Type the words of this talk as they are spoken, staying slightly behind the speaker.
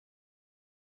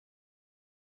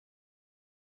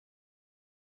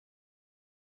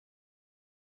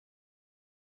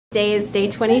Today is day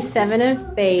 27 of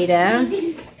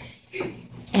VEDA,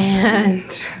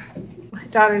 and my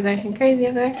daughter's acting crazy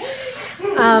over there.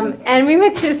 And we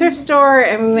went to a thrift store,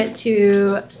 and we went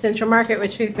to Central Market,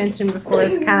 which we've mentioned before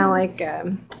is kind of like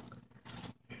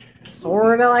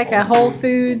sort of like a Whole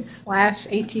Foods slash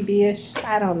HEB-ish.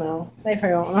 I don't know. They probably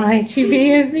don't know what HEB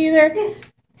is either.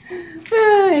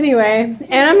 Anyway,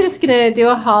 and I'm just gonna do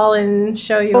a haul and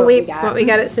show you what we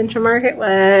got at Central Market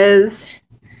was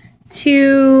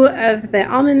 2 of the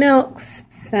almond milks,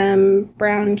 some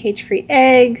brown cage-free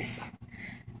eggs,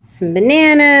 some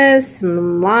bananas,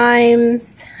 some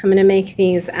limes. I'm gonna make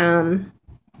these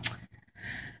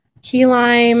key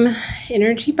lime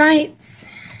energy bites,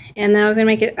 and then I was gonna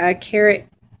make it a carrot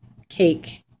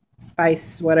cake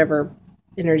spice whatever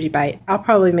energy bite. I'll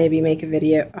probably maybe make a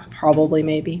video.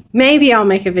 Maybe I'll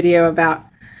make a video about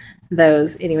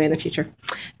those anyway in the future.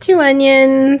 2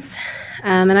 onions,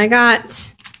 and I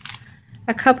got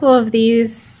a couple of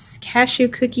these cashew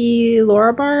cookie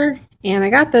Laura bar, and I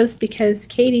got those because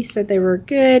Katie said they were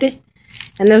good,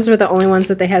 and those were the only ones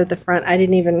that they had at the front. I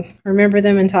didn't even remember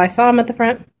them until I saw them at the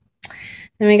front.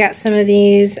 Then we got some of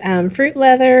these fruit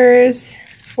leathers,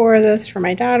 4 of those for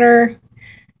my daughter.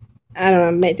 I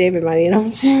don't know, David might eat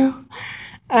them too.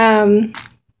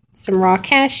 Some raw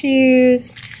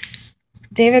cashews.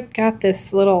 David got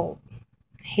this little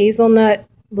hazelnut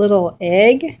little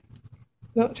egg.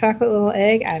 Milk chocolate little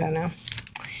egg. I don't know.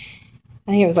 I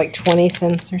think it was like 20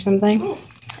 cents or something.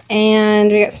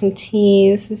 And we got some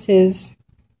tea. This is his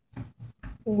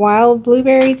wild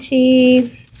blueberry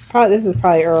tea. This is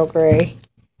probably Earl Grey.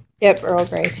 Yep, Earl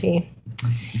Grey tea.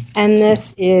 And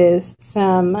this is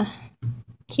some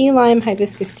key lime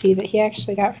hibiscus tea that he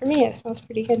actually got for me. It smells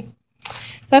pretty good. So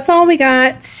that's all we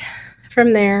got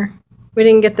from there. We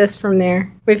didn't get this from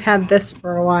there. We've had this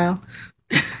for a while.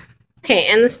 Okay,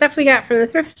 and the stuff we got from the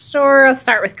thrift store, I'll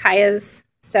start with Kaya's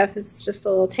stuff. It's just a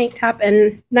little tank top,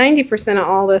 and 90% of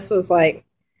all this was like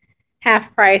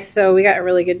half price, so we got a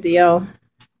really good deal.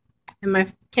 And my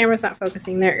camera's not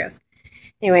focusing. There it goes.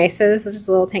 Anyway, so this is just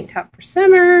a little tank top for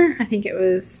summer. I think I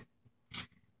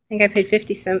paid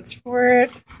 50 cents for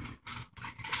it.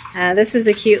 This is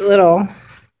a cute little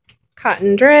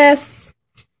cotton dress,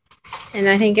 and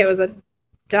I think it was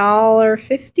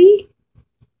 $1.50.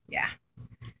 Yeah.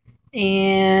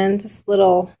 And this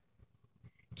little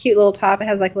cute little top. It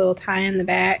has like a little tie in the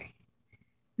back,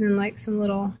 and then like some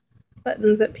little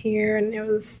buttons up here, and it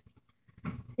was,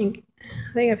 I think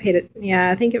I paid it, yeah,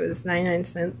 I think it was 99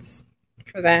 cents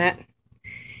for that.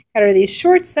 Got her these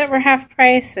shorts that were half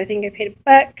price. I think I paid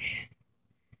 $1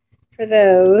 for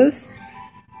those.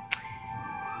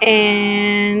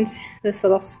 And this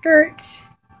little skirt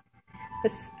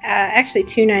was actually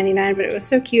 $2.99, but it was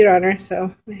so cute on her, so I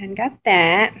went ahead and got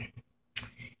that.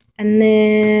 And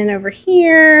then over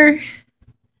here,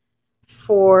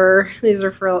 these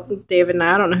are for David and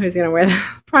I don't know who's going to wear them.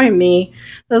 Probably me.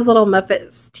 Those little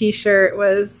Muppets t-shirt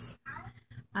was,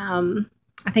 I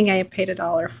think I paid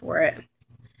 $1 for it.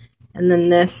 And then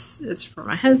this is for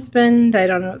my husband. I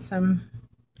don't know, it's some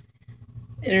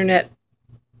internet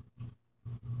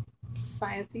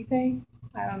sciencey thing.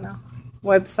 I don't know.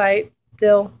 Website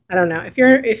deal. I don't know. If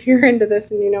you're into this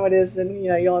and you know what it is, then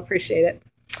you'll appreciate it.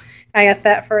 I got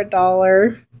that for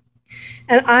 $1.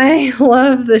 And I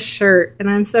love this shirt, and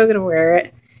I'm so gonna wear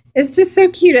it. It's just so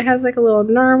cute. It has like a little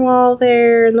narwhal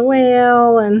there, and the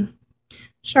whale, and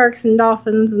sharks and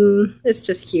dolphins, and it's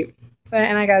just cute. So,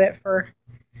 and I got it for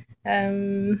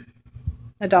 $1,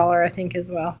 I think, as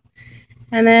well.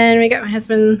 And then we got my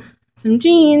husband some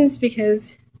jeans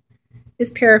because his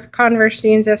pair of Converse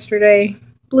jeans yesterday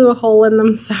blew a hole in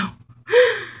them, so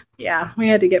yeah, we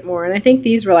had to get more. And I think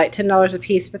these were like $10 a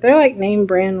piece, but they're like name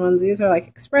brand ones. These are like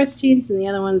Express jeans, and the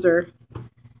other ones are, I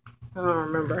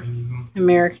don't remember,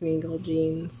 American Eagle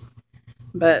jeans.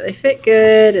 But they fit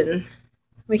good, and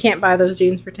we can't buy those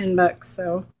jeans for $10,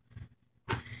 so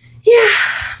yeah,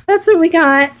 that's what we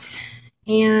got.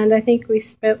 And I think we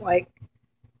spent like,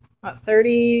 what,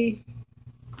 30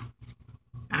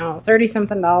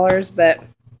 something dollars, but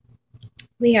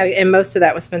we got, and most of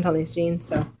that was spent on these jeans,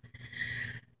 so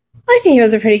I think it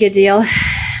was a pretty good deal.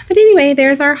 But anyway,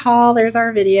 there's our haul, there's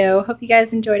our video. Hope you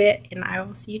guys enjoyed it, and I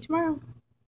will see you tomorrow.